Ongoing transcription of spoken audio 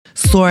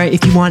So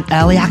if you want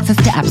early access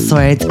to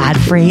episodes,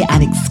 ad-free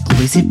and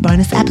exclusive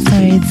bonus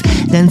episodes,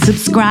 then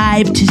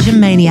subscribe to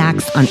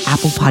Gemaniacs on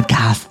Apple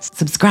Podcasts.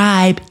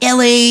 Subscribe,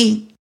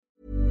 Illy!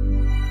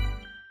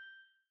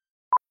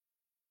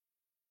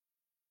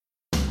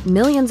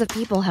 Millions of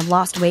people have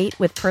lost weight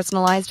with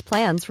personalized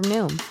plans from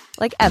Noom.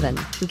 Like Evan,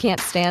 who can't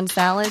stand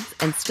salads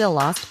and still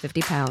lost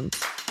 50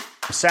 pounds.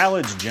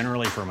 Salads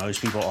generally for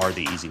most people are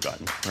the easy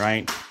button,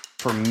 right?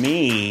 For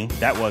me,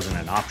 that wasn't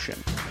an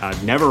option. I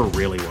never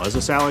really was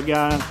a salad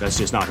guy. That's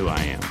just not who I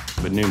am.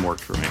 But Noom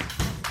worked for me.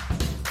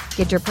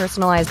 Get your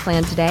personalized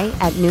plan today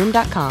at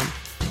Noom.com.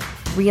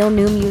 Real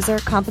Noom user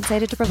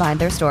compensated to provide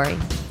their story.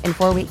 In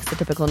 4 weeks, the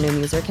typical Noom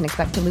user can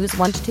expect to lose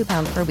 1 to 2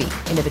 pounds per week.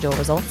 Individual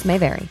results may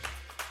vary.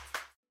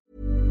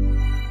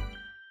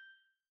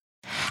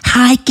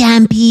 Hi,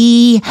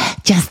 Gampy.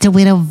 Just a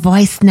little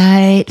voice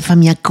note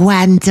from your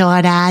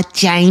granddaughter,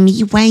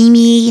 Jamie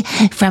Wamey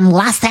from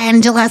Los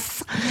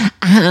Angeles.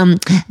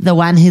 The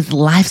one whose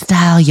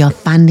lifestyle you're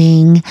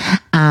funding,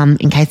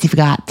 in case you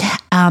forgot.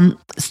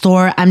 So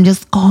I'm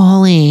just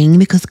calling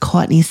because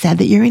Courtney said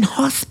that you're in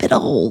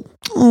hospital.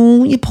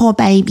 Oh, you poor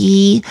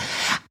baby.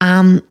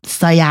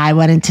 So yeah, I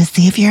wanted to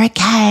see if you're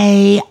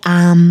okay.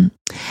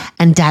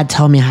 And Dad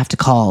told me I have to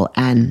call,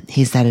 and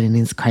he said it in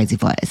his crazy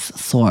voice.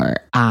 So,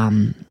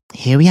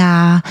 here we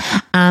are.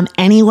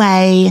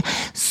 Anyway,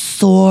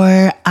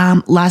 so,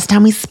 last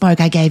time we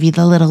spoke, I gave you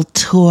the little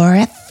tour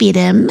of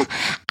FIDM.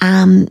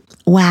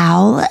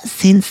 Well,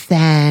 since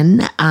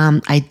then,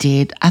 I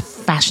did a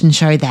fashion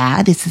show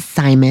there, this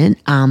assignment,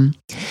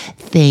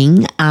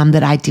 thing,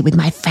 that I did with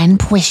my friend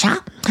Prisha.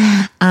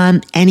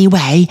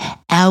 Anyway,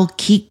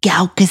 Elkie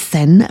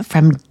Gelkerson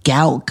from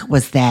Gelk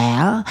was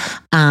there.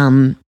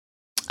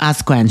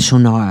 Ask Gwen, she'll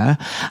know.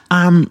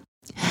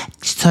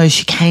 So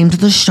she came to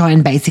the show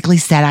and basically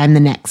said I'm the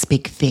next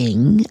big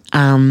thing.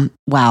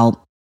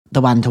 Well, the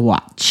one to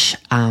watch,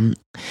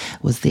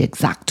 was the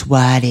exact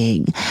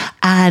wording.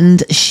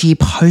 And she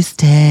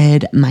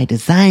posted my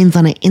designs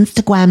on her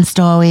Instagram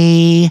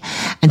story,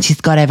 and she's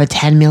got over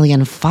 10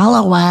 million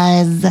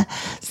followers.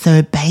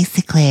 So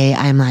basically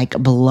I'm like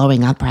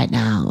blowing up right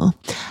now.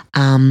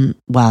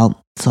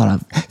 Well, sort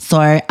of.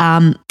 So,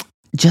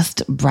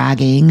 just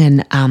bragging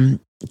and,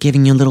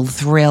 giving you a little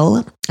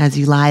thrill as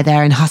you lie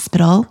there in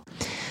hospital.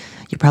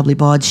 You're probably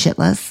bored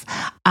shitless.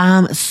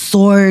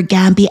 So,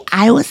 Gampy,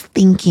 I was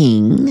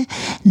thinking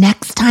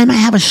next time I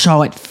have a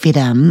show at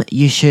FIDM,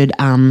 you should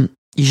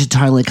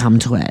totally come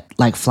to it.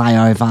 Like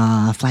fly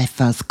over, fly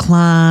first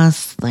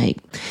class. Like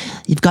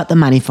you've got the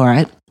money for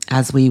it,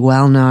 as we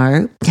well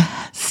know.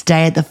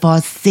 Stay at the Four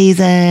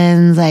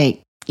Seasons.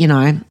 Like, you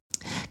know,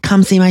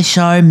 come see my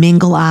show,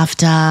 mingle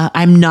after.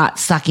 I'm not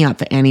sucking up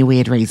for any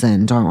weird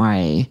reason. Don't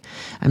worry.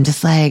 I'm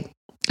just like,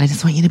 I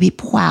just want you to be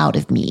proud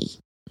of me.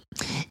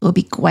 It would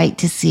be great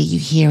to see you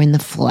here in the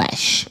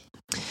flesh.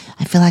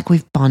 I feel like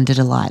we've bonded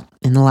a lot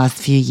in the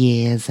last few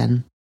years,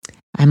 and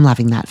I'm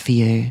loving that for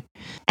you.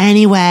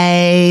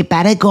 Anyway,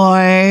 better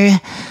go.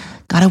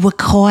 Gotta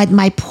record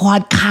my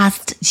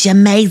podcast. It's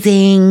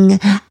amazing.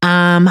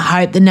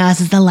 Hope the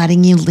nurses are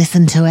letting you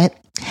listen to it.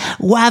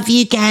 Love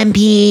you,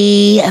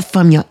 Gampy,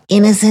 from your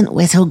innocent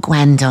little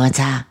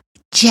granddaughter,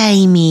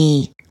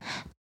 Jamie.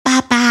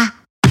 Bye-bye.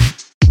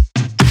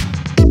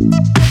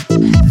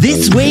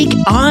 This week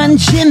on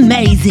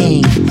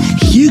Jamazing,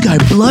 Hugo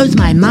blows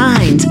my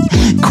mind.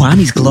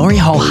 Kwami's glory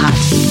hole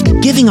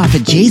hut, giving off a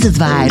Jesus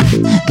vibe.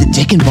 The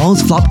dick and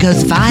balls flop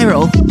goes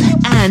viral.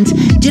 And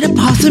did a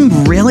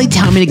possum really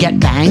tell me to get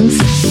bangs?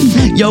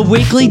 Your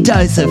weekly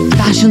dose of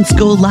fashion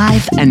school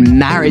life and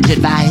marriage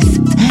advice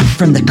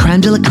from the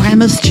creme de la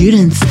creme of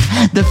students,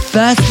 the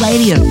first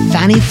lady of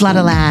Fanny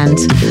Flutterland.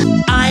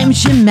 I'm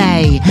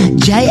Jemay,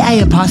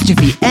 J-A''MIE.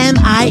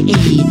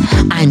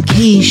 I'm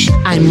quiche,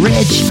 I'm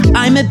rich,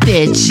 I'm a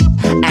bitch,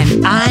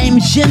 and I'm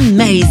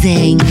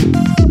Jamazing.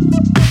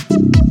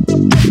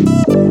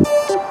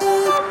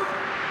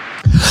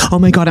 Oh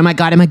my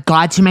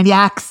God, too many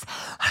acts.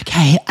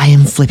 Okay, I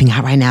am flipping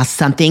out right now.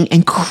 Something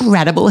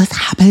incredible has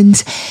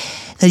happened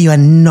that you are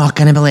not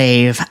going to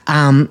believe.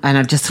 And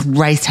I've just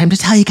raced home to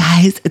tell you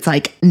guys. It's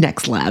like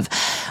next level.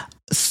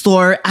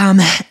 So,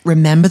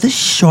 remember the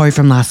show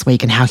from last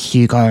week and how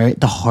Hugo,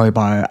 the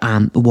hobo,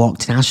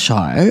 walked in our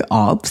show,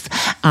 Obs,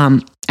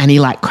 and he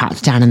like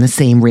crouched down and the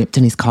seam ripped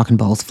and his cock and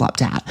balls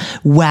flopped out.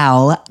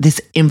 Well, this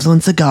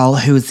influencer girl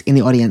who was in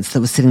the audience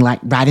that was sitting like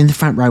right in the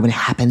front row when it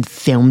happened,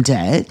 filmed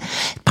it,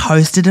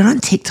 posted it on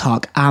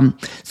TikTok.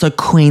 So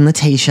Queen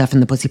Latisha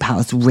from the Pussy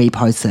Palace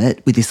reposted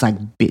it with this like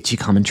bitchy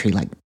commentary,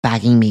 like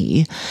bagging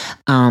me.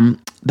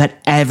 But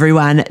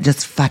everyone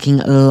just fucking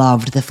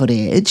loved the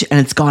footage and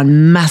it's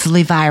gone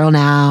massively viral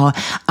now.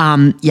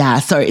 Yeah,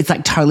 so it's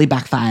like totally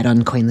backfired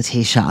on Queen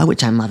Latisha,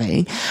 which I'm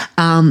loving.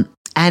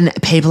 And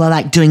people are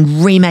like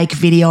doing remake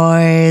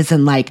videos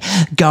and like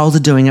girls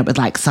are doing it with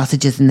like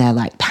sausages in their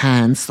like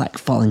pants, like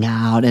falling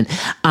out. And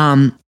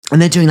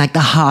And they're doing like the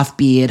half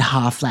beard,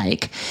 half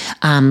like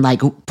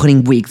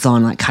putting wigs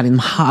on, like cutting them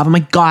half. Oh my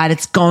God,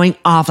 it's going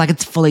off, like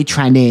it's fully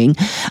trending.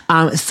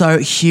 So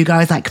Hugo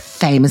is like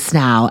famous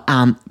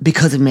now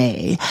because of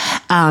me.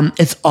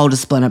 It's all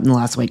just blown up in the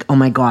last week. Oh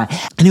my God.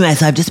 Anyway,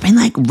 so I've just been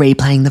like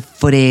replaying the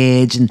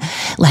footage and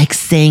like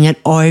seeing it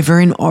over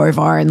and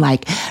over and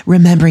like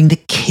remembering the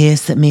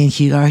kiss that me and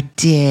Hugo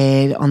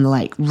did on the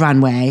like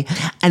runway.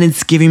 And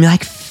it's giving me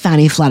like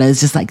fanny flutters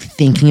just like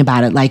thinking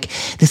about it. Like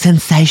the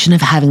sensation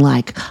of having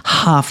like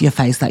half your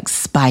face like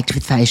spiked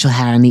with facial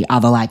hair and the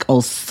other like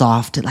all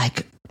soft, it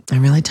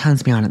really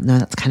turns me on. No,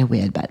 that's kind of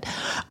weird, but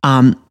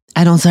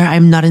and also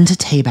I'm not into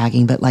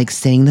teabagging, but like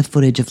seeing the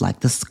footage of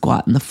like the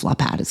squat and the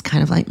flop out is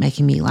kind of like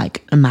making me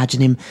like imagine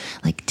him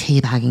like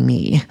teabagging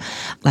me.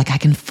 Like I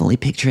can fully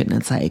picture it, and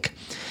it's like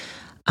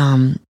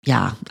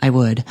yeah, I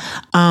would.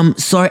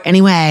 So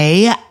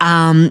anyway,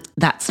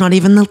 that's not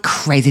even the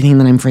crazy thing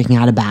that I'm freaking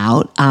out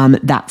about.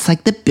 That's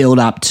like the build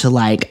up to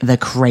like the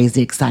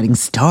crazy exciting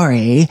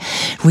story,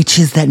 which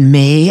is that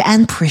me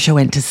and Prisha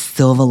went to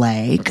Silver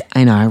Lake.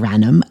 I know,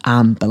 random.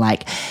 But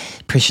like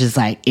Prisha's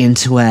like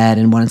into it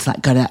and wanted to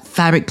like go to that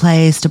fabric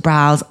place to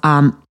browse.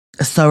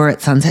 So we're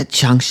at Sunset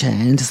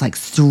Junction, just like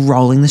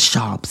strolling the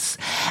shops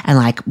and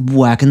like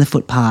working the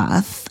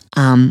footpath.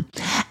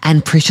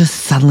 And Prisha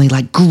suddenly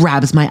like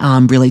grabs my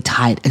arm really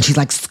tight and she's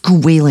like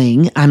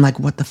squealing. I'm like,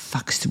 what the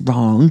fuck's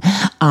wrong?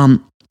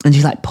 And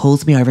she like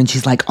pulls me over and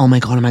she's like, oh my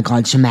God,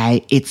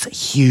 Jamae, it's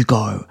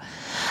Hugo.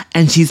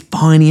 And she's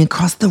pointing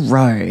across the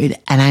road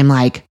and I'm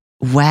like,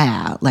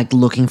 where? Like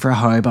looking for a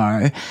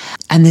hobo.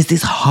 And there's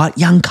this hot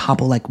young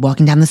couple like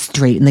walking down the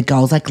street and the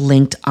girl's like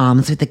linked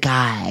arms with the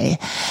guy.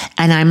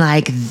 And I'm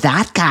like,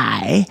 that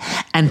guy?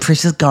 And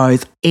Prisha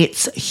goes,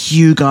 it's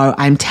Hugo.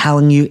 I'm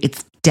telling you,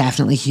 it's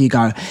definitely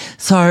Hugo.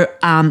 So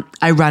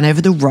I run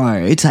over the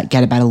road to like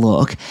get a better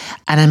look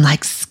and I'm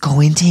like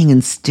squinting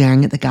and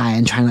staring at the guy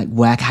and trying to like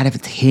work out if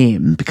it's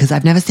him because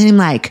I've never seen him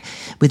like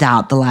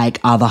without the like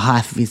other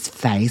half of his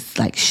face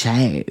like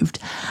shaved.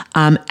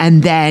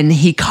 And then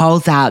he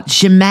calls out,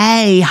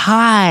 Jamae,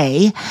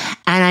 hi.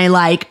 And I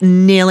like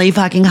nearly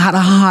fucking had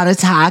a heart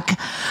attack.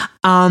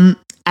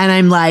 And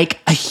I'm like,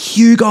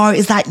 Hugo,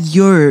 is that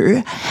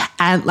you?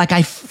 And like,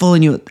 I fully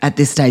knew at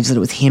this stage that it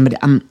was him, but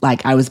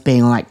like, I was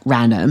being like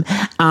random.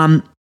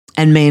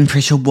 And me and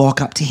Prisha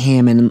walk up to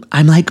him and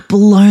I'm like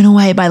blown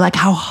away by like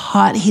how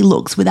hot he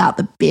looks without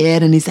the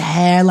beard and his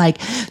hair like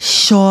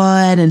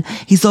short and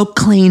he's all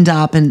cleaned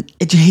up and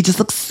he just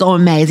looks so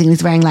amazing.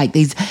 He's wearing like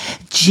these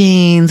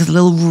jeans, a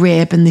little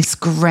rip and this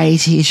grey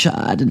t-shirt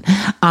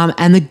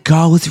and the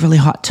girl was really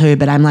hot too,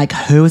 but I'm like,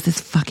 who is this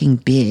fucking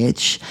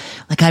bitch?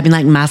 Like I've been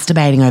like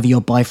masturbating over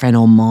your boyfriend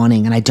all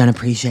morning and I don't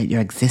appreciate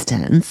your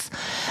existence.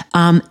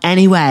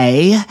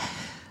 Anyway,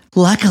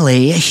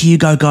 luckily,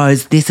 Hugo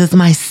goes, this is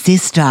my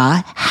sister,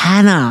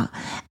 Hannah.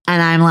 And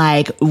I'm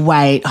like,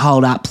 wait,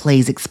 hold up,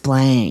 please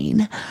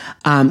explain.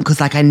 Because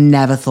like I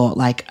never thought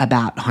like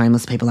about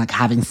homeless people like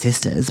having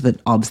sisters, but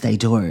obs they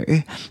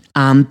do.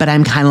 But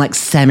I'm kind of like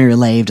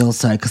semi-relieved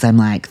also because I'm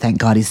like, thank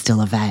God he's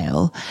still a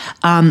veil.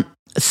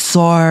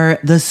 So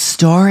the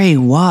story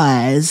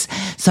was,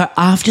 so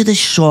after the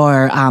show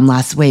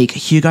last week,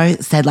 Hugo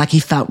said like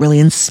he felt really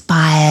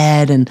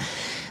inspired and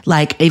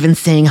like even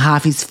seeing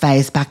half his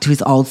face back to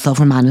his old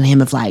self reminded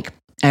him of like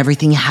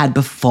everything he had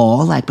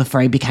before, like before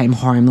he became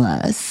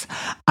homeless.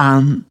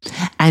 And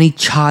he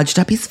charged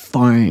up his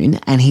phone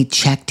and he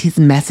checked his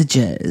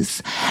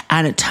messages.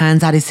 And it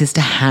turns out his sister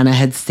Hannah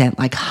had sent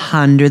like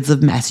hundreds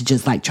of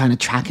messages, like trying to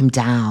track him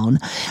down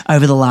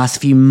over the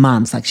last few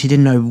months. Like she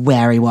didn't know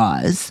where he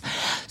was.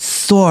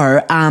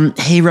 So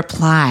he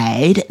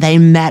replied, they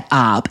met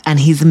up and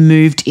he's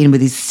moved in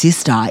with his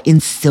sister in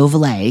Silver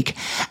Lake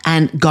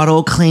and got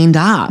all cleaned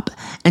up.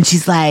 And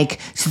she's like,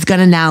 she's going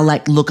to now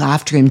like look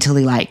after him till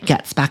he like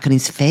gets back on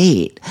his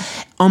feet.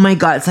 Oh my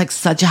God, it's like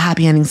such a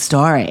happy ending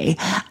story.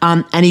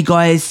 And he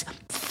goes,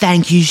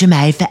 thank you,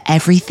 Jamae, for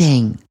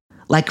everything.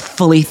 Like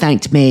fully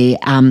thanked me,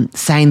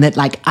 saying that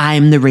like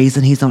I'm the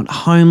reason he's not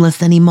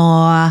homeless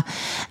anymore.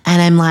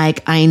 And I'm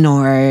like, I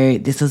know,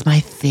 this is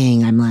my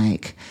thing. I'm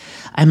like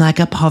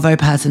a povo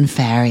person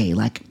fairy.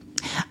 Like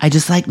I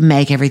just like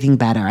make everything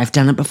better. I've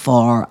done it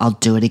before. I'll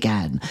do it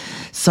again.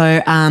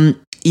 So,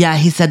 yeah,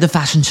 he said the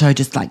fashion show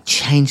just like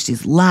changed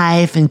his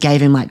life and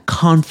gave him like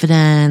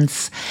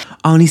confidence.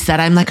 Oh, and he said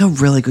I'm like a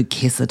really good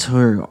kisser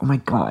too. Oh my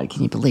God,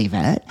 can you believe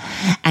it?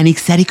 And he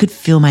said he could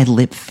feel my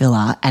lip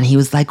filler and he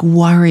was like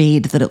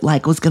worried that it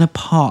like was going to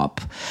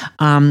pop.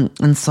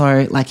 And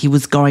so like he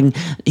was trying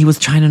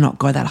to not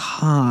go that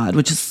hard,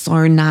 which is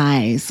so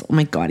nice. Oh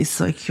my God, he's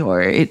so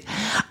cute.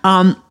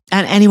 And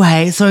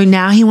anyway, so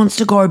now he wants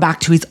to go back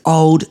to his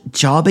old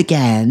job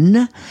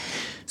again.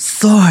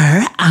 So,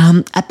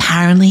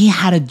 apparently he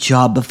had a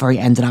job before he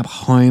ended up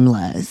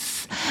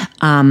homeless.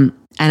 And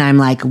I'm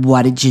like,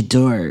 what did you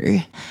do?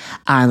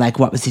 Like,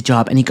 what was your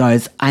job? And he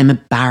goes, I'm a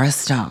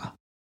barrister.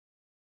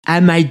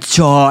 And my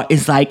jaw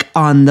is like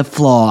on the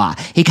floor.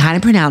 He kind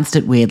of pronounced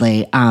it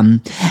weirdly.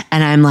 And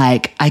I'm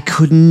like, I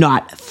could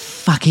not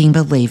fucking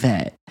believe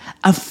it.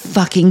 a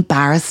fucking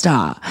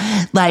barrister.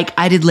 Like,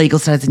 I did legal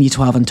studies in year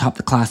 12 and topped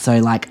the class. So,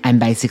 like, I'm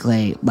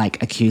basically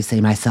like a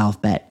QC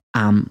myself, but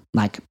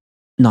like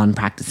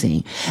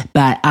non-practicing.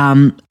 But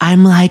I'm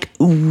like,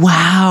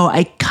 wow,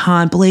 I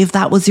can't believe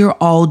that was your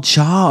old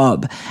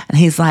job. And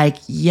he's like,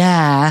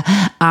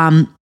 yeah.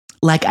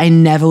 Like, I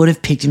never would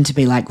have picked him to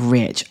be like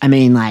rich. I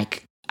mean,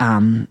 like,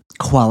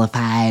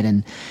 qualified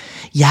and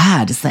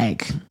yeah, just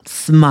like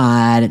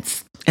smart.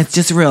 It's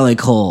just really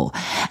cool.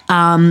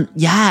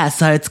 Yeah,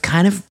 so it's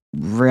kind of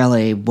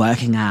really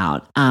working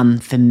out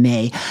for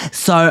me.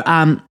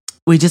 So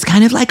we just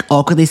kind of like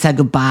awkwardly said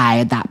goodbye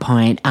at that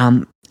point.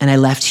 And I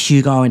left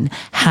Hugo and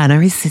Hannah,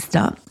 his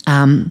sister,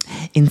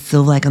 in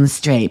Silver Lake on the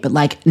street. But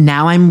like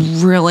now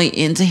I'm really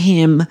into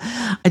him.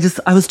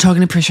 I was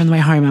talking to Prisha on the way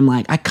home. I'm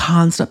like, I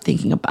can't stop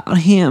thinking about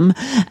him.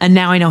 And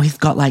now I know he's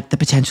got like the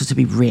potential to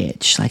be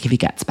rich. Like if he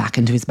gets back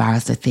into his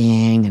barrister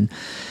thing. And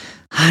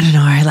I don't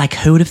know, like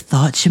who would have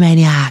thought,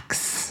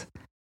 Shamaniacs?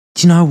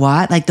 Do you know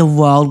what? Like the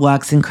world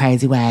works in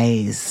crazy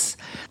ways.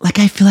 Like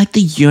I feel like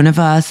the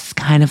universe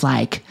kind of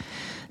like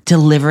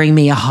delivering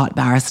me a hot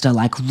barrister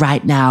like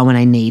right now when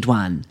I need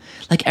one.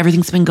 Like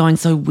everything's been going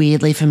so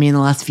weirdly for me in the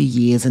last few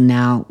years and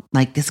now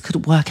like this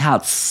could work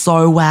out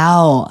so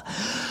well.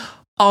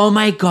 Oh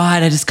my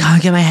God, I just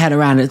can't get my head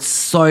around it. It's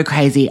so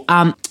crazy.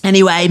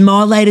 Anyway,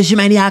 more later,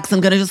 Shamaniacs. I'm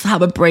going to just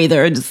have a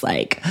breather and just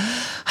like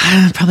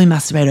probably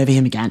masturbate over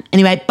him again.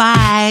 Anyway,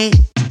 bye.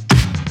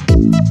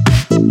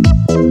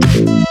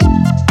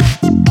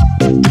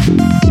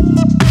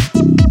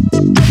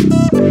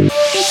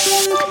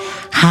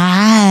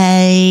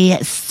 Hi.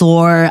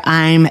 So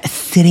I'm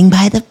sitting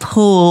by the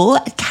pool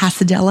at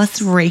Casa de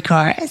los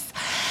Ricos.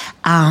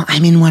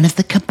 I'm in one of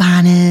the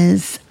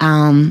cabanas.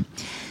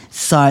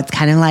 So it's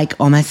kind of like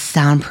almost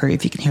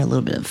soundproof. You can hear a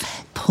little bit of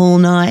pool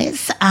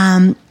noise.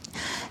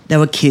 There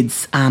were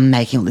kids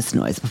making all this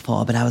noise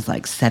before, but I was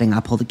like setting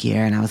up all the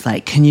gear and I was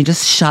like, can you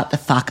just shut the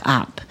fuck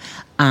up?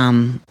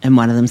 And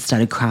one of them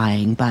started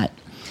crying, but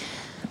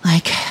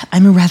like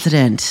I'm a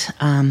resident.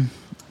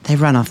 They've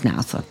run off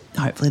now, so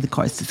hopefully the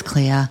coast is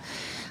clear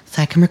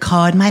so I can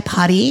record my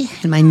potty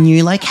in my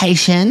new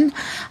location.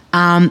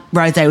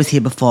 Rose was here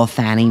before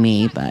fanning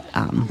me, but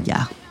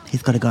yeah,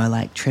 he's got to go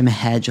like trim a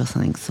hedge or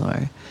something,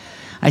 so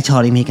I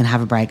told him he can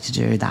have a break to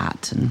do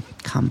that and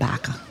come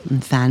back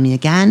and fan me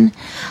again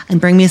and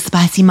bring me a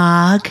spicy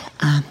mug.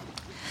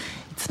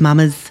 It's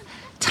Mama's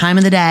time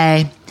of the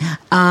day.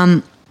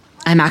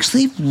 I'm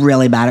actually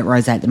really bad at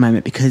rosé at the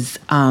moment because,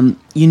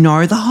 you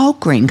know, the whole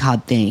green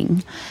card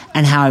thing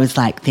and how I was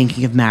like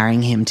thinking of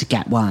marrying him to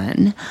get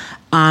one.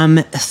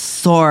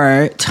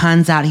 So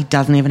turns out he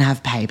doesn't even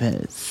have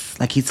papers.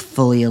 Like he's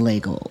fully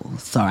illegal.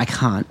 So I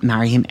can't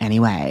marry him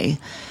anyway.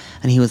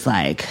 And he was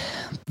like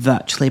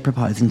virtually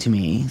proposing to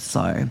me.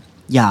 So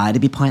yeah,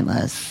 it'd be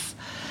pointless.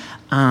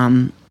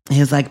 He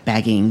was like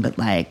begging, but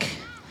like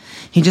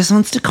he just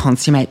wants to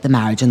consummate the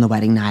marriage on the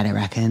wedding night, I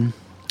reckon.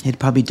 He'd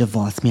probably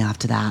divorce me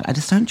after that. I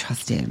just don't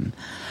trust him.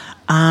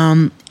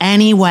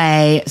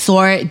 Anyway,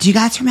 so do you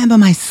guys remember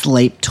my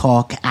Sleep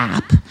Talk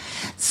app?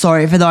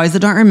 So for those that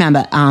don't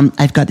remember,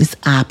 I've got this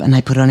app and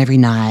I put it on every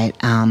night.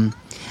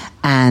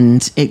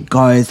 And it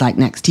goes like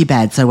next to your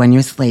bed. So when you're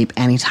asleep,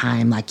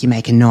 anytime like you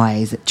make a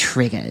noise, it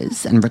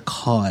triggers and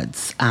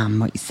records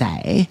what you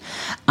say.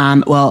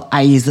 Well,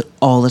 I use it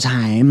all the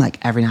time, like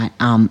every night.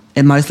 And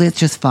mostly it's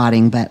just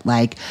farting, but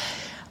like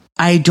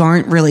I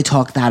don't really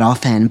talk that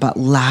often. But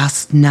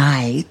last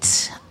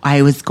night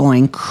I was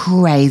going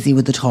crazy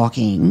with the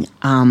talking.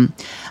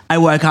 I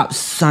woke up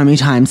so many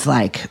times,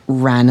 like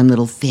random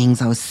little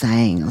things I was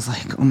saying. I was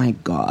like, oh my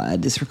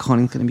God, this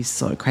recording's going to be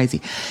so crazy.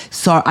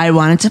 So I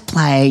wanted to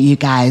play you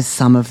guys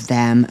some of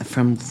them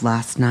from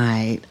last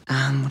night.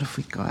 What have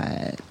we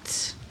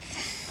got?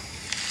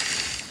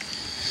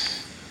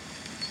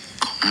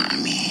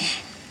 Kwame,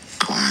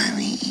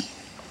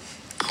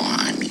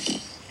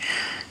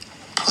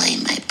 play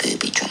my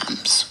booby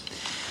drums.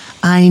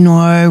 I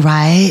know,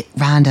 right?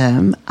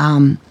 Random.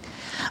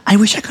 I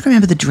wish I could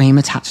remember the dream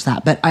attached to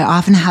that, but I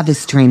often have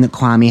this dream that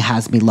Kwame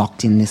has me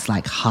locked in this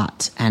like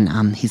hut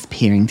and he's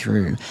peering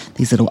through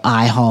these little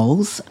eye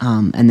holes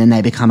and then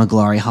they become a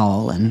glory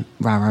hole and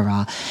rah,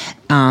 rah,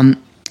 rah.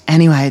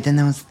 Anyway, then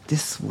there was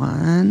this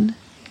one.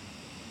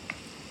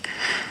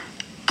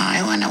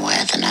 I want to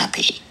wear the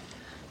nappy.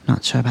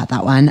 Not sure about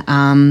that one.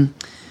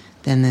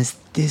 Then there's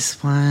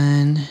this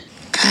one.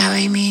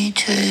 Carry me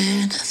to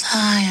the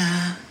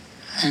fire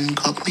and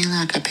cook me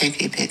like a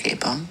piggy, piggy,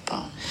 bum,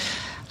 bum.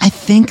 I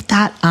think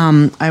that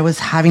I was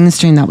having this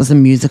dream that was a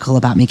musical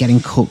about me getting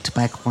cooked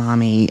by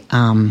Kwame.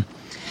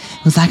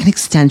 It was like an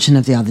extension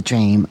of the other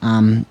dream.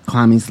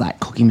 Kwame's like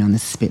cooking me on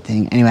this spit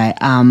thing. Anyway,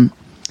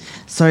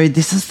 so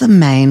this is the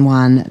main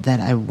one that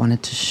I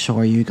wanted to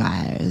show you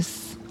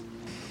guys.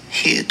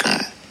 Hugo,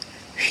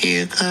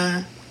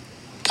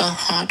 the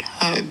hot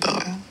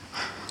hobo.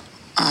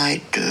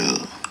 I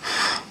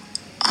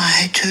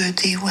do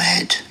thee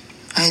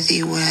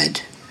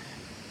wed.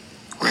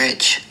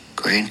 Rich,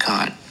 green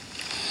card.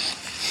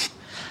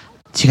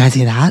 Do you guys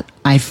hear that?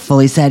 I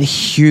fully said,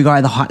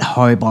 Hugo the hot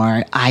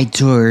hobo, I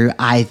do,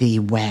 I thee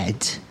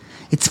wed.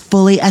 It's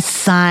fully a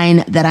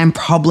sign that I'm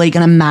probably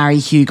going to marry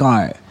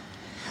Hugo.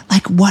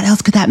 Like, what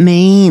else could that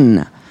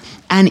mean?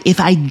 And if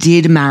I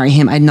did marry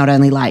him, I'd not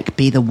only like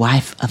be the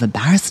wife of a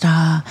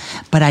barrister,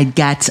 but I'd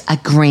get a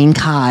green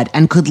card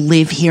and could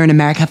live here in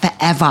America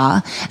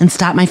forever and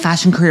start my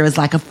fashion career as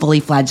like a fully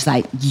fledged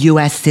like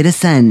US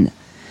citizen.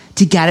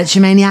 Do you get it,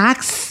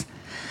 Shemaniacs?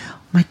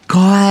 My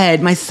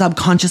God, my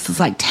subconscious is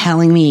like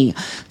telling me.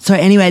 So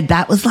anyway,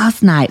 that was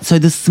last night. So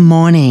this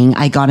morning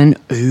I got an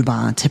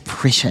Uber to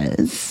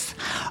Prish's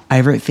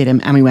over at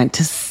Fidham and we went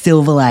to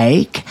Silver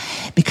Lake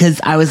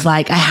because I was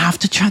like, I have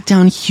to track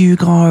down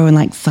Hugo and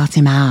like suss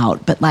him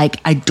out. But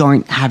like, I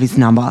don't have his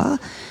number.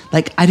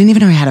 Like, I didn't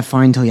even know he had a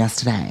phone until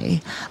yesterday.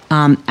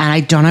 And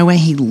I don't know where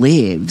he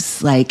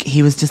lives. Like,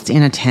 he was just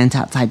in a tent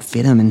outside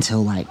Fidham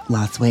until, like,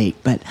 last week.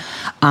 But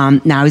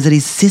now he's at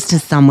his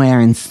sister's somewhere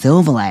in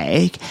Silver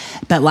Lake.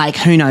 But, like,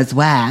 who knows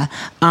where.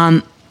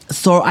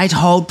 So I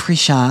told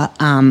Prisha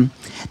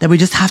that we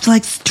just have to,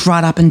 like,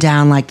 strut up and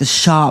down, like, the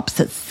shops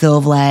at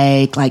Silver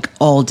Lake, like,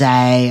 all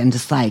day. And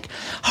just, like,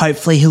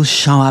 hopefully he'll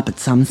show up at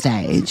some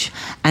stage.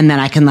 And then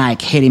I can,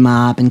 like, hit him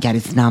up and get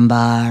his number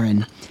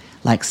and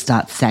like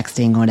start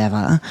sexting or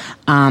whatever,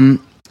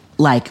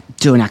 like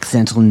do an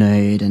accidental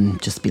nude and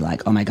just be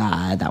like, oh my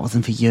God, that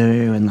wasn't for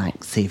you, and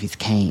like see if he's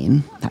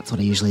keen. That's what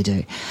I usually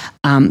do.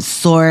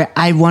 So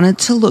I wanted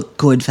to look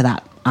good for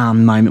that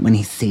moment when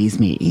he sees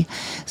me.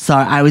 So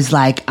I was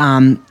like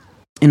in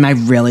my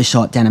really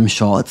short denim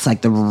shorts,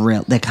 like they're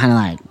kind of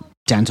like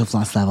dental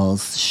floss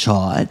levels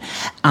short.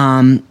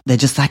 They're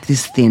just like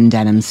this thin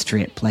denim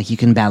strip. Like you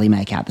can barely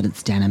make out that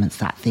it's denim. It's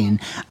that thin.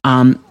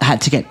 I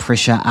had to get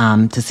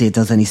Prisha to see if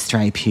there was any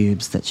stray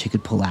pubes that she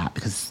could pull out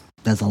because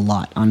there's a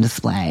lot on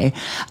display.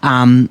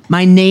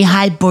 My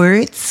knee-high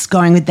boots,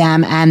 going with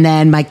them, and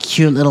then my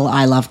cute little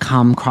I Love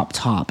Cum crop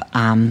top.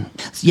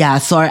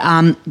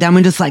 So then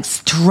we just like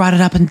strutted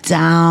up and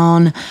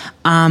down,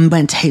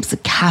 went to heaps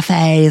of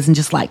cafes and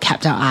just like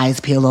kept our eyes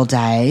peeled all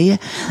day.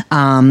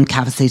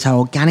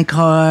 Cafecito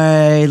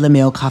Organico, La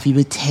Mille Coffee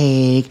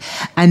Boutique.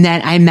 And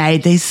then I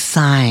made these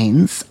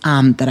signs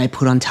that I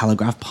put on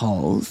telegraph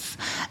poles.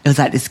 It was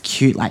like this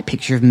cute like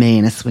picture of me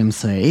in a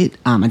swimsuit.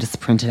 I just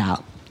printed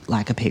out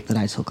like a pic that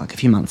I took like a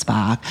few months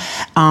back.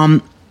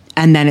 And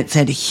then it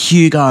said,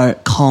 Hugo,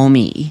 call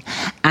me.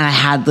 And I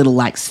had little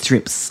like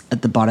strips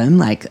at the bottom,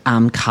 like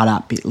cut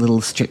up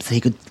little strips that he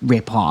could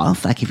rip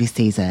off, like if he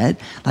sees it,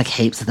 like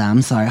heaps of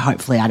them. So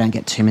hopefully I don't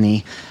get too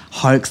many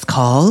hoax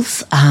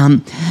calls.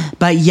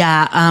 But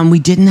yeah, we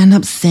didn't end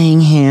up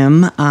seeing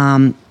him.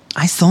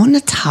 I saw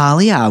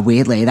Natalia,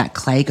 weirdly, that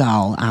clay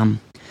girl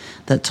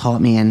that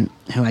taught me and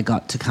who I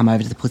got to come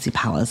over to the Pussy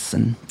Palace,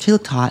 and she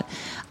looked hot.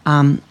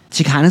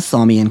 She kind of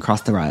saw me and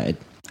crossed the road.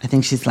 I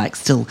think she's like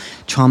still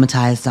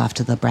traumatized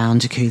after the brown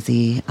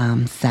jacuzzi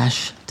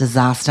sesh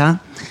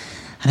disaster.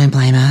 I don't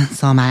blame her,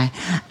 so am I.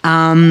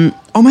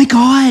 Oh my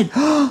God.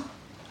 I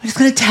just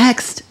got a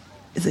text.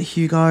 Is it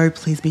Hugo?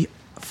 Please be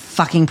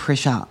fucking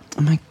Prisha.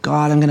 Oh my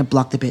God, I'm going to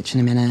block the bitch in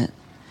a minute.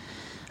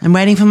 I'm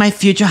waiting for my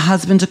future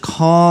husband to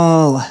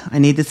call. I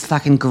need this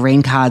fucking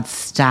green card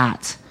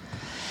stat.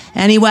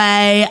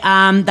 Anyway,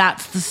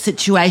 that's the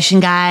situation,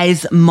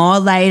 guys. More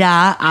later.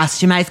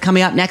 Ask Your Mate's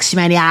coming up next, you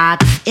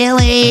maniacs.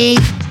 Illy!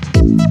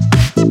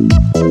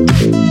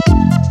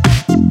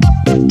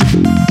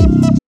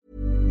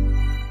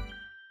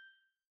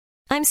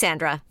 I'm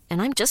Sandra,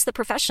 and I'm just the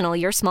professional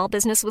your small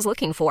business was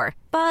looking for.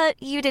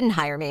 But you didn't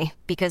hire me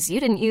because you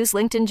didn't use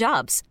LinkedIn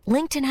Jobs.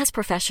 LinkedIn has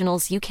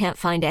professionals you can't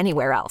find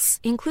anywhere else,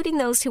 including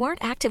those who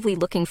aren't actively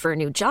looking for a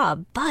new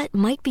job, but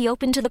might be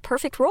open to the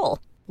perfect role,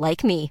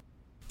 like me.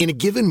 In a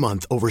given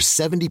month, over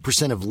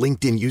 70% of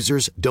LinkedIn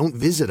users don't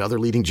visit other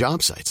leading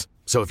job sites.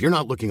 So if you're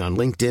not looking on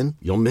LinkedIn,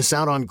 you'll miss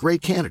out on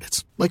great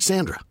candidates like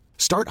Sandra.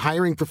 Start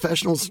hiring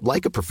professionals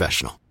like a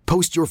professional.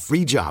 Post your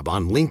free job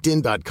on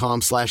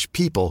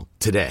linkedin.com/people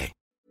today.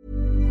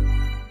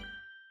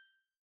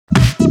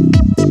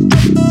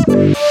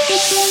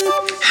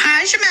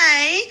 Hi,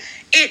 Jemay.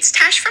 It's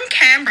Tash from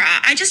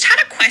Canberra. I just had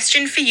a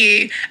question for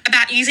you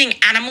about using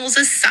animals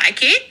as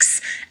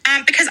psychics,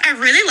 because I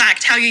really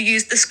liked how you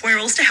used the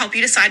squirrels to help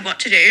you decide what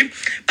to do.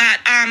 But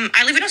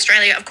I live in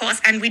Australia, of course,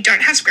 and we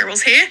don't have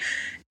squirrels here.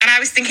 And I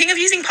was thinking of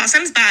using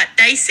possums, but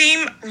they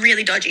seem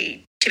really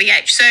dodgy,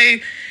 TBH. So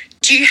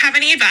do you have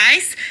any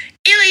advice?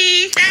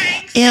 Illy,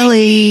 thanks.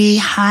 Illy,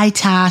 hi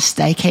Tash,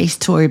 staycase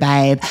tour,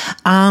 babe.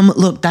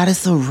 Look, that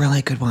is a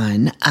really good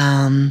one.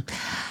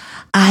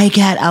 I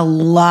get a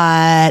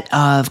lot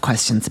of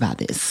questions about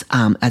this.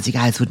 As you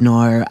guys would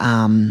know,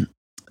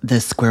 the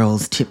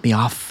squirrels tipped me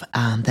off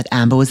that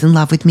Amber was in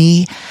love with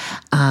me.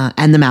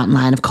 And the mountain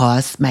lion, of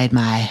course, made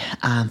my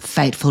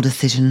fateful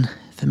decision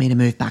for me to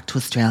move back to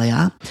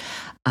Australia.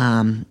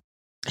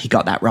 He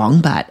got that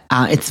wrong, but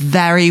it's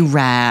very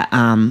rare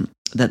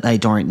that they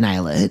don't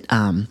nail it.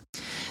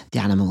 the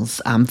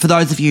animals. For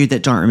those of you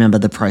that don't remember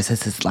the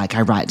process, is like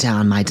I write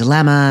down my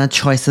dilemma,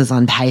 choices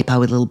on paper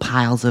with little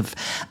piles of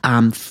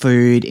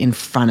food in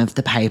front of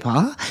the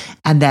paper.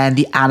 And then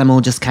the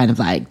animal just kind of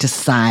like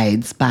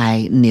decides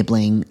by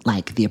nibbling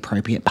like the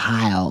appropriate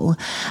pile.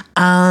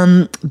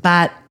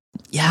 But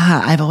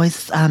yeah, I've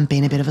always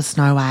been a bit of a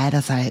Snow White,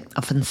 as I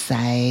often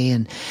say,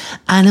 and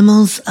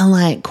animals are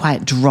like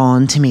quite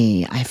drawn to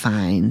me, I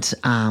find.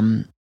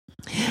 And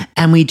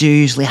we do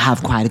usually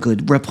have quite a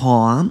good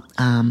rapport,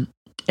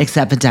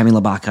 except for Demi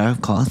Lovato,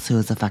 of course, who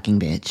is a fucking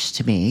bitch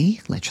to me,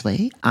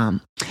 literally.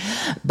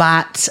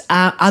 But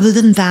other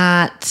than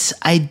that,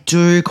 I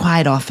do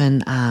quite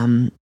often,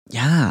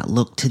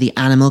 look to the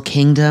animal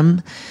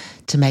kingdom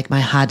to make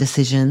my hard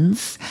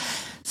decisions.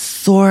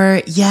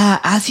 So, yeah,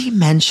 as you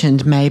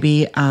mentioned,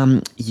 maybe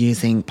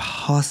using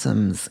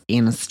possums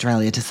in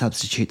Australia to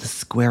substitute the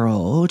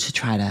squirrel to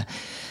try to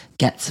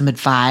get some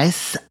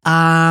advice.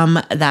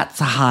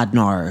 That's a hard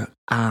no.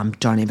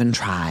 Don't even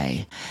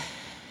try.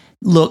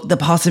 Look, the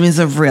possum is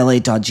a really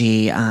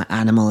dodgy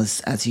animal,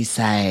 as you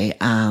say.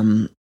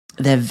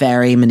 They're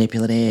very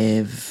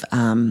manipulative,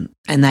 and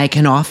they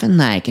can often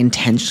like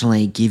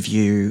intentionally give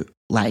you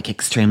like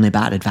extremely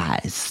bad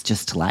advice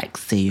just to like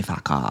see you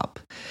fuck up.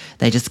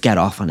 They just get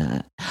off on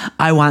it.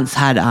 I once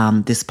had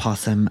this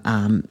possum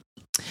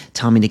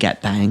tell me to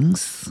get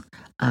bangs.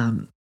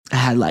 I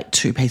had like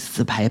 2 pieces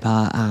of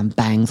paper,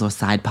 bangs or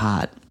side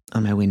part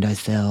on my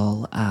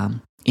windowsill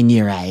in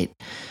year 8.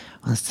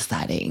 I was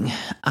deciding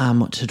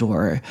what to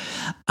do.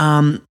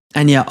 And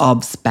yeah,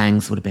 obs,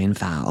 bangs would have been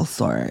foul.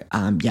 So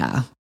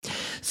yeah.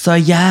 So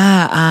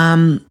yeah,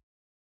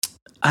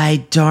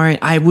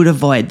 I would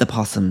avoid the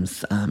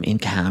possums in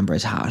Canberra,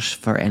 Tash,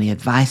 for any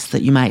advice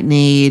that you might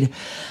need.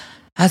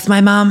 As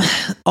my mum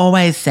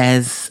always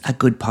says, a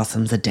good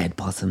possum's a dead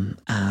possum.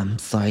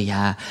 So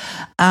yeah,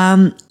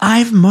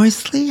 I've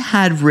mostly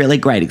had really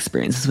great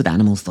experiences with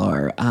animals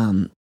though,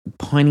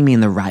 pointing me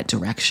in the right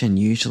direction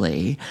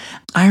usually.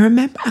 I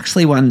remember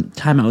actually one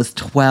time I was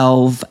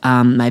 12,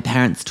 my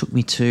parents took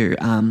me to,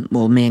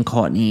 me and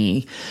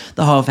Courtney,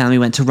 the whole family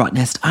went to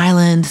Rottnest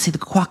Island to see the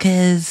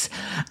quokkas.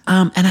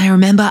 And I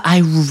remember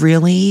I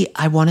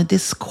wanted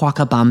this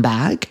quokka bum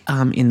bag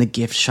in the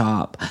gift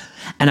shop.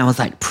 And I was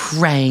like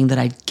praying that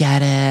I'd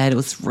get it. It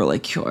was really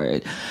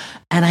cute.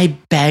 And I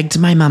begged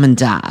my mum and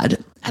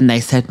dad and they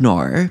said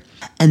no.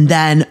 And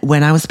then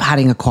when I was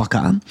patting a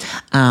quokka,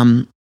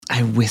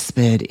 I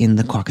whispered in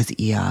the quokka's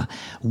ear,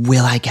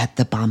 will I get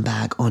the bum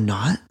bag or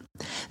not?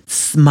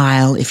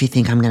 Smile if you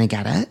think I'm going to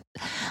get it.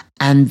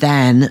 And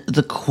then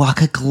the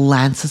quokka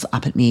glances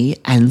up at me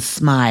and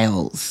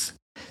smiles.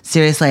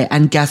 Seriously.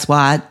 And guess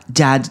what?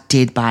 Dad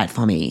did buy it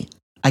for me.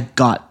 I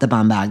got the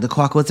bum bag. The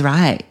quokka was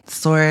right.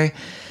 So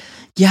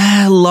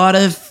yeah, a lot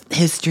of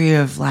history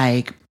of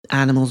like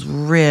animals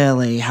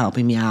really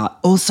helping me out.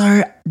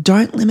 Also,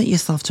 don't limit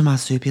yourself to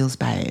marsupials,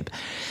 babe.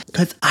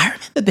 Because I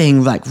remember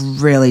being like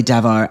really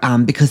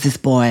devo because this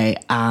boy,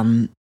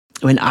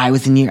 when I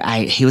was in year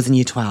 8, he was in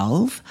year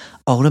 12,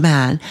 older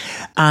man.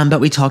 But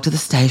we talked to the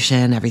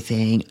station,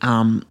 everything.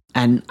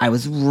 And I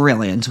was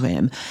really into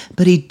him.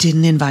 But he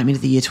didn't invite me to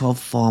the year 12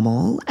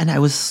 formal. And I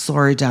was so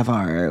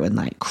devo and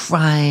like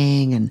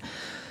crying and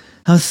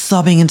I was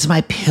sobbing into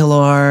my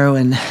pillow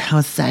and I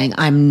was saying,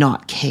 I'm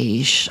not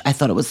quiche. I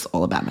thought it was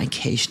all about my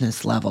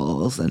quiche-ness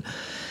levels. And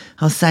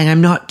I was saying,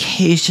 I'm not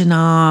quiche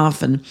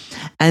enough. And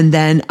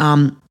then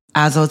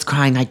as I was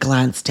crying, I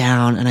glanced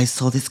down and I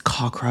saw this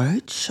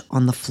cockroach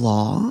on the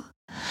floor.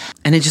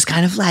 And it just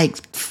kind of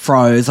like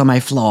froze on my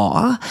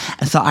floor.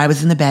 And so I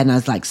was in the bed and I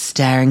was like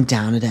staring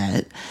down at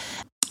it.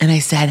 And I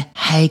said,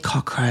 hey,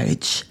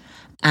 cockroach,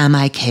 am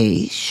I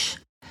quiche?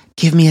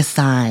 Give me a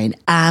sign.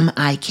 Am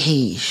I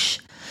quiche?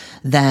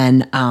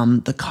 Then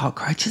the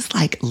cockroach's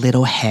like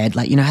little head,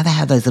 like, you know how they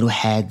have those little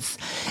heads?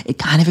 It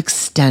kind of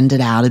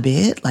extended out a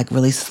bit, like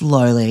really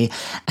slowly.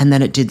 And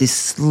then it did this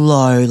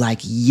slow, like,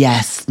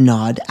 yes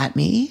nod at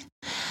me.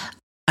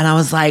 And I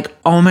was like,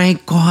 oh my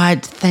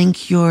God,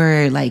 thank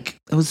you. Like,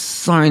 it was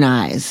so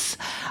nice.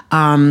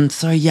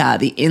 So yeah,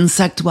 the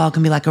insect well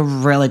can be like a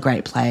really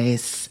great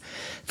place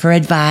for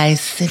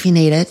advice if you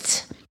need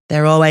it.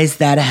 They're always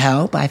there to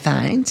help, I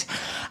find.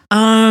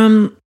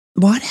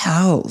 What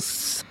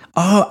else?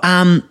 Oh,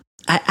 I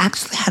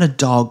actually had a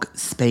dog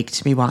speak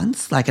to me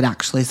once. Like it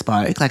actually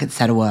spoke, like it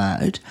said a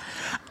word.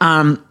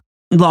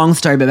 Long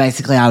story, but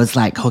basically I was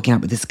like hooking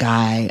up with this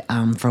guy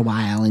for a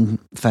while in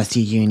first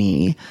year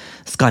uni,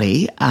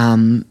 Scotty.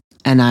 And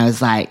I was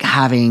like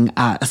having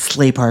a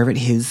sleepover at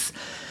his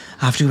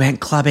after we went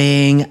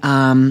clubbing.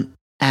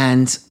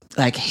 And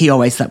like he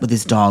always slept with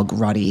his dog,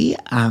 Roddy.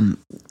 And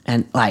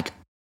like,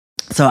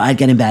 so I'd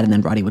get in bed and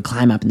then Roddy would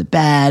climb up in the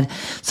bed.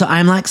 So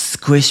I'm like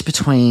squished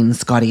between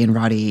Scotty and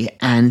Roddy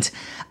and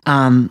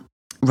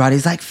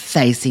Roddy's like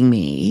facing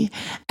me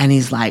and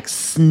he's like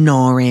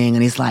snoring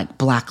and his like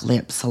black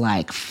lips are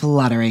like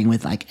fluttering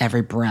with like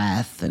every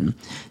breath and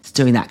he's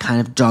doing that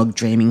kind of dog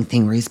dreaming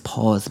thing where his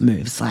paws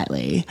move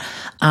slightly.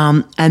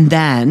 And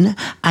then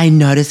I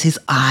notice his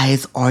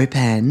eyes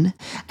open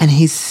and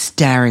he's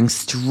staring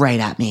straight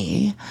at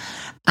me.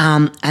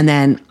 And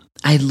then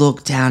I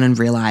looked down and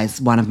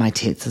realised one of my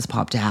tits has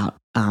popped out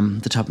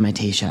the top of my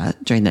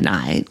T-shirt during the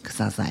night because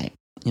I was like,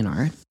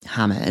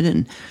 hammered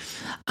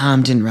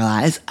and didn't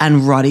realise.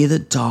 And Roddy the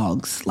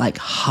dog's like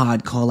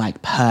hardcore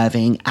like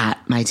perving at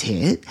my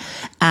tit.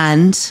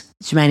 And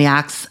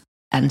Maniacs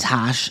and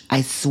Tash,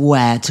 I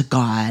swear to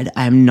God,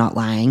 I am not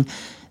lying,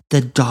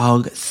 the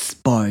dog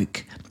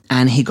spoke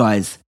and he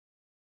goes,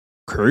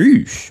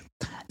 "Koosh."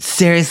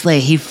 Seriously,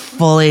 he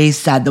fully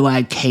said the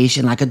word quiche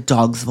in like a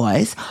dog's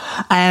voice.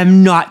 I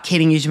am not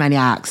kidding you,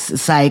 Maniacs.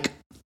 It's like,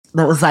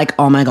 that was like,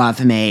 oh my God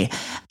for me.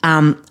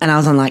 And I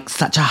was on like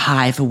such a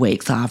high for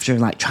weeks after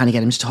like trying to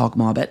get him to talk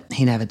more, but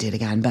he never did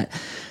again. But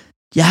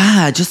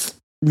yeah, just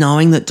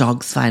knowing that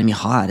dogs find me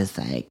hot is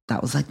like,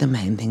 that was like the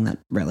main thing that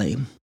really,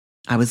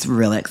 I was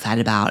really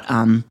excited about.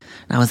 And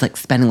I was like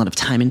spending a lot of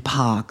time in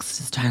parks,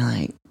 just trying to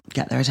like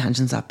get their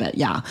attentions up. But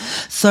yeah.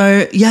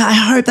 So yeah, I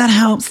hope that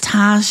helps,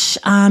 Tash.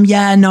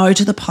 No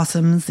to the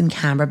possums in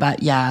Canberra,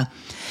 but yeah,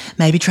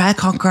 maybe try a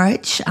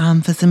cockroach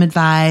for some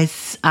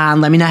advice.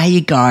 Let me know how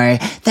you go.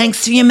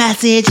 Thanks for your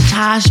message,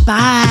 Tash.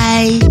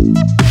 Bye.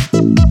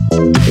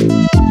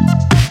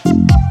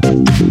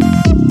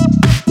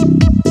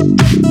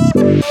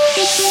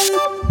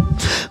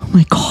 Oh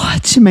my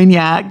God,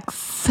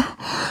 Maniacs.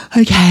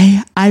 Okay,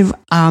 I've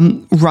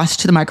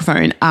rushed to the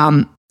microphone.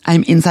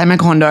 I'm inside my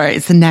condo.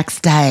 It's the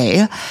next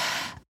day.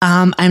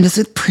 I'm just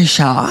with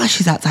Prisha.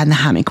 She's outside in the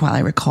hammock while I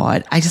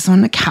record. I just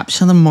wanted to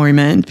capture the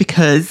moment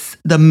because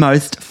the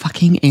most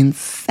fucking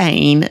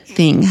insane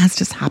thing has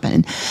just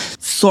happened.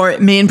 So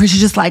me and Prisha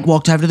just like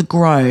walked over to the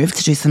Grove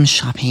to do some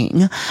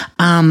shopping.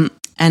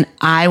 And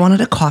I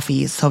wanted a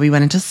coffee, so we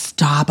went into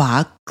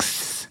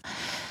Starbucks.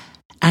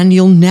 And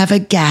you'll never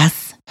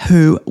guess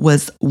who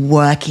was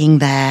working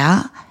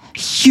there.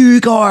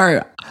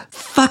 Hugo.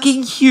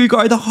 Fucking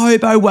Hugo, the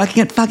hobo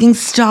working at fucking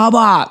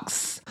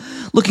Starbucks.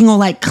 Looking all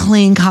like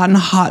clean cut and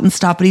hot and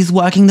stuff, but he's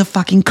working the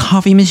fucking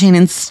coffee machine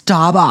in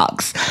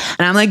Starbucks.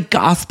 And I'm like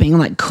gasping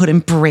and like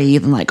couldn't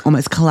breathe and like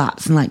almost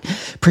collapsed and like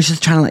Priscia's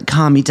trying to like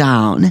calm me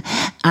down.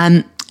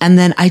 And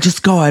then I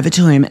just go over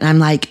to him and I'm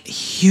like,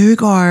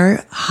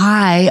 "Hugo,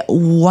 hi,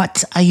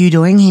 what are you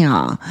doing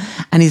here?"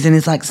 And he's in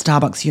his like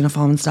Starbucks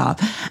uniform and stuff.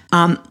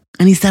 And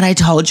he said, "I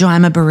told you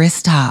I'm a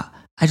barista.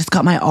 I just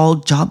got my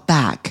old job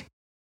back."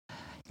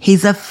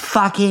 He's a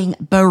fucking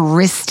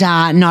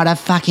barista, not a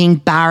fucking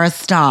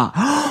barrister.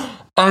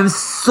 I'm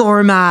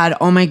so mad.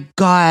 Oh my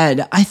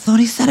God. I thought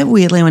he said it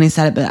weirdly when he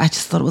said it, but I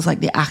just thought it was like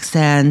the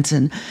accent.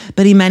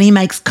 But he meant he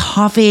makes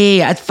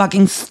coffee at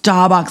fucking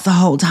Starbucks the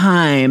whole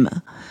time.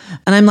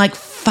 And I'm like,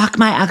 fuck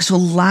my actual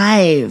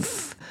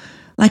life.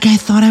 Like I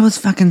thought I was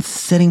fucking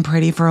sitting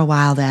pretty for a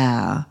while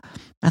there.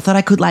 I thought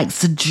I could like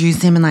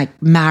seduce him and like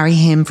marry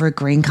him for a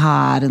green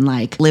card and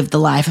like live the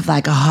life of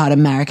like a hot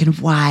American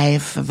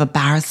wife of a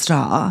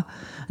barrister.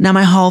 Now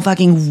my whole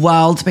fucking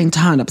world's been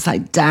turned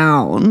upside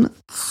down.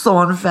 So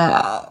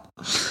unfair.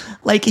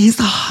 Like he's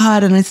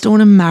hot and I still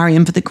want to marry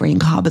him for the green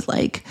card, but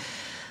like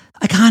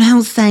I can't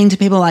help saying to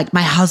people like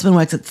my husband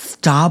works at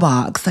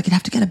Starbucks. Like you'd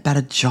have to get a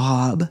better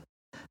job.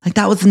 Like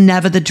that was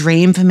never the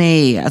dream for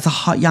me as a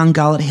hot young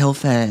girl at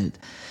Hilford.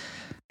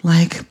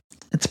 Like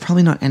it's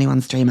probably not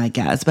anyone's dream, I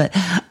guess, but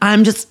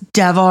I'm just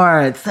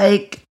devoured. It's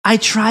like I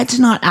tried to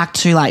not act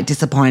too like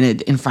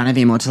disappointed in front of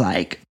him or to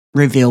like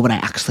reveal what I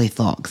actually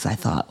thought because I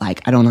thought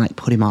like I don't want to like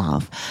put him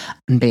off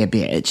and be a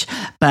bitch.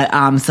 But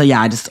so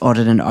yeah, I just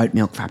ordered an oat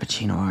milk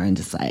frappuccino and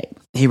just like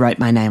he wrote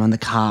my name on the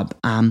cup.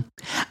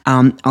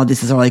 Oh,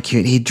 this is really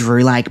cute. He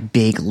drew like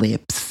big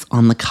lips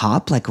on the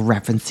cup, like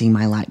referencing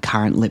my like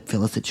current lip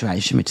filler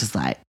situation, which is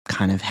like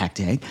kind of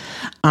hectic.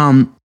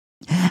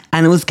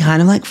 And it was kind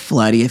of like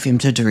flirty of him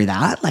to do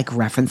that, like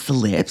reference the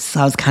lips.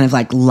 So I was kind of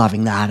like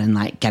loving that and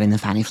like getting the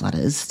fanny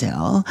flutters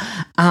still.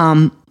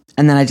 And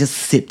then I just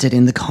sipped it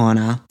in the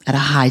corner at a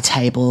high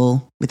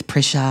table with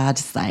Prisha,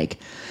 just like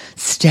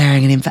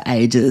staring at him for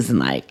ages. And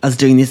like I was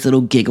doing this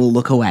little giggle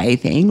look away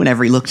thing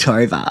whenever he looked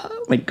over.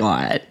 Oh my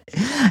God.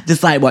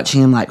 Just like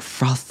watching him like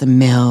froth the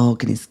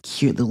milk and his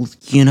cute little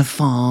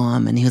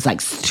uniform. And he was like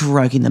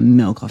stroking the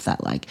milk off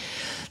that like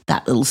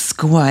that little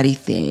squirty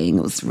thing.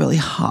 It was really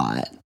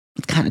hot.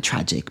 It's kind of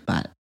tragic,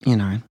 but, you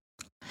know,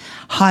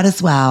 hot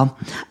as well.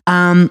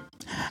 And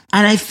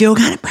I feel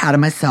kind of proud of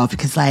myself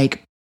because,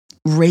 like,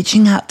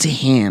 reaching out to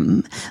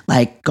him,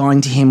 like, going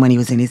to him when he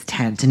was in his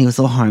tent and he was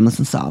all homeless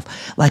and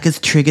stuff, like, has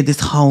triggered this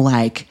whole,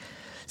 like,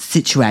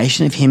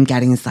 situation of him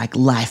getting his, like,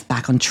 life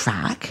back on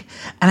track.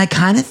 And I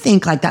kind of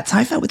think, like, that's how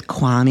I felt with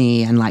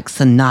Kwame and, like,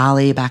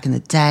 Sonali back in the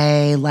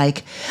day.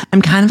 Like,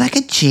 I'm kind of like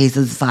a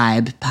Jesus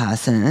vibe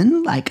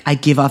person. Like, I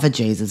give off a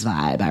Jesus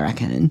vibe, I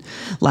reckon.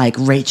 Like,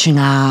 reaching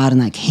out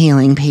and, like,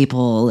 healing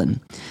people.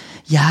 And,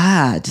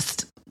 yeah,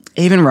 just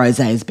even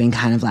Rosé's been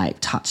kind of, like,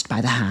 touched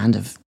by the hand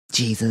of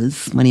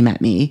Jesus when he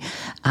met me.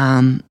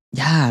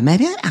 Yeah,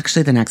 maybe I'm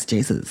actually the next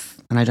Jesus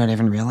and I don't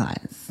even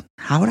realize.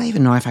 How would I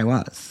even know if I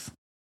was?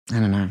 I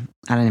don't know.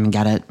 I don't even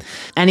get it.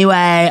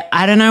 Anyway,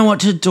 I don't know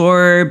what to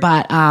do,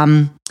 but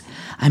I'm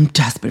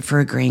desperate for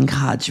a green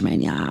card,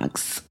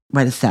 Maniacs.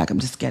 Wait a sec. I'm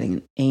just getting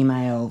an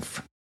email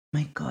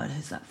My God,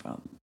 who's that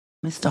from?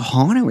 Mr.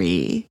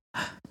 Hornery.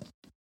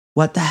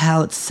 What the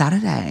hell? It's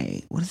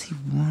Saturday. What does he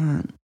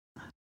want?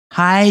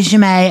 Hi,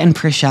 Jemay and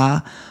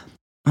Prisha.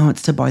 Oh,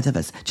 it's to both of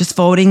us. Just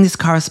forwarding this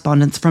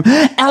correspondence from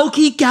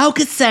Elkie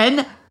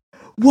Galkison.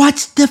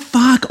 What the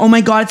fuck? Oh my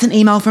God, it's an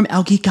email from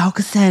Elkie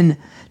Galkison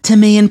to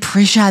me and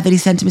Prisha that he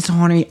sent to Mr.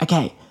 Hornery.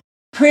 Okay.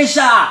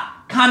 Prisha,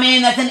 come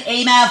in. That's an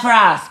email for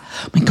us.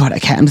 Oh my God,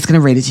 okay, I'm just going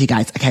to read it to you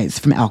guys. Okay, it's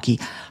from Elkie.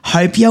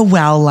 Hope you're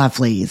well,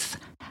 lovelies.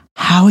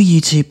 How are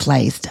you two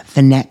placed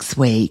for next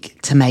week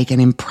to make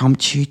an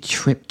impromptu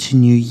trip to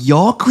New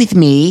York with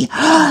me?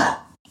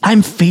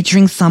 I'm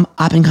featuring some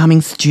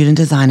up-and-coming student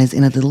designers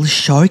in a little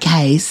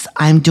showcase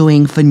I'm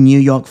doing for New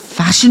York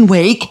Fashion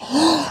Week.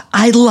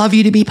 I'd love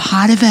you to be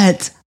part of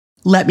it.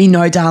 Let me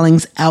know,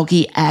 darlings.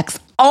 Elkie X.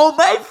 Oh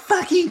my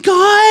fucking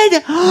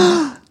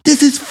God.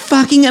 This is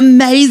fucking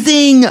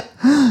amazing.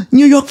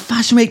 New York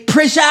Fashion Week.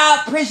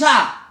 Prisha,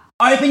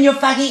 open your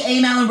fucking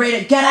email and read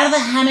it. Get out of the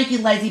hammock, you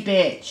lazy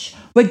bitch.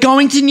 We're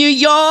going to New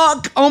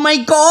York. Oh my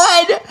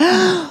God.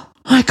 Oh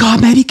my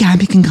God, maybe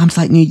Gamby can come to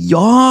like New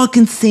York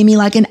and see me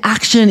like in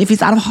action. If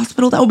he's out of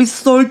hospital, that would be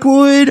so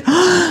good.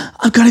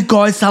 I've got to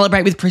go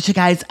celebrate with Prisha,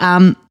 guys.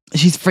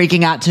 She's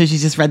freaking out too.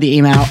 She's just read the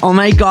email. Oh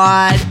my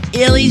God.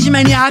 Illegal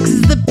Maniacs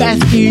is the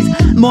best news.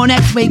 More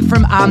next week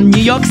from New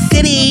York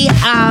City.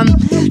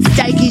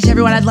 Stay quiche,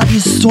 everyone. I'd love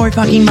you so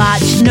fucking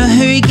much.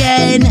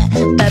 Nahugan.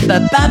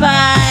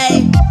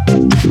 Bye-bye.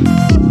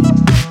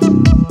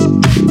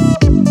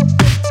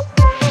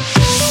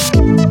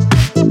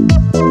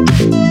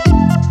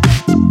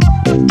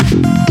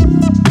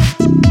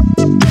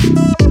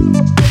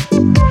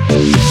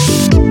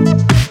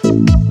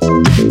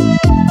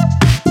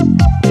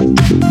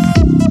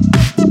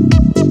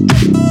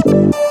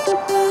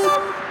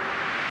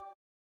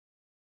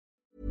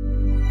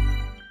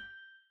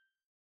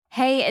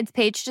 Hey, it's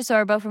Paige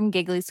DeSorbo from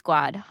Giggly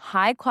Squad.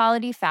 High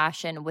quality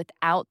fashion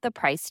without the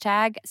price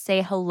tag.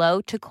 Say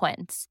hello to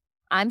Quince.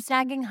 I'm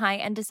snagging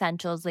high-end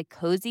essentials like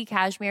cozy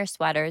cashmere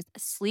sweaters,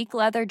 sleek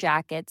leather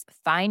jackets,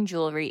 fine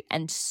jewelry,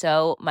 and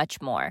so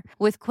much more.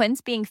 With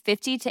Quince being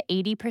 50 to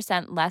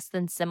 80% less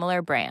than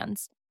similar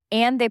brands.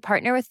 And they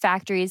partner with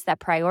factories that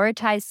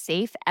prioritize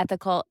safe,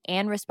 ethical,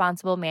 and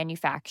responsible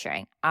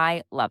manufacturing.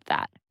 I love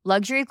that.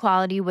 Luxury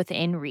quality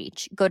within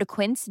reach. Go to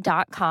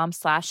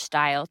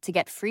quince.com/style to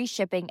get free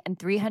shipping and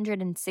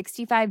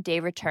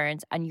 365-day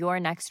returns on your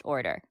next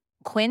order.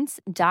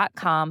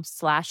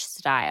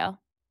 Quince.com/style.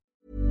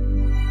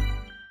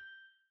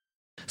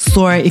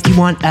 So if you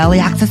want early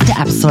access to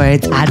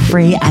episodes,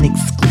 ad-free and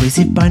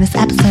exclusive bonus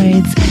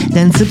episodes,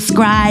 then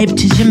subscribe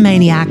to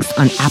Gemaniacs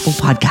on Apple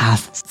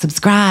Podcasts.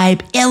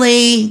 Subscribe,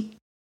 Illy!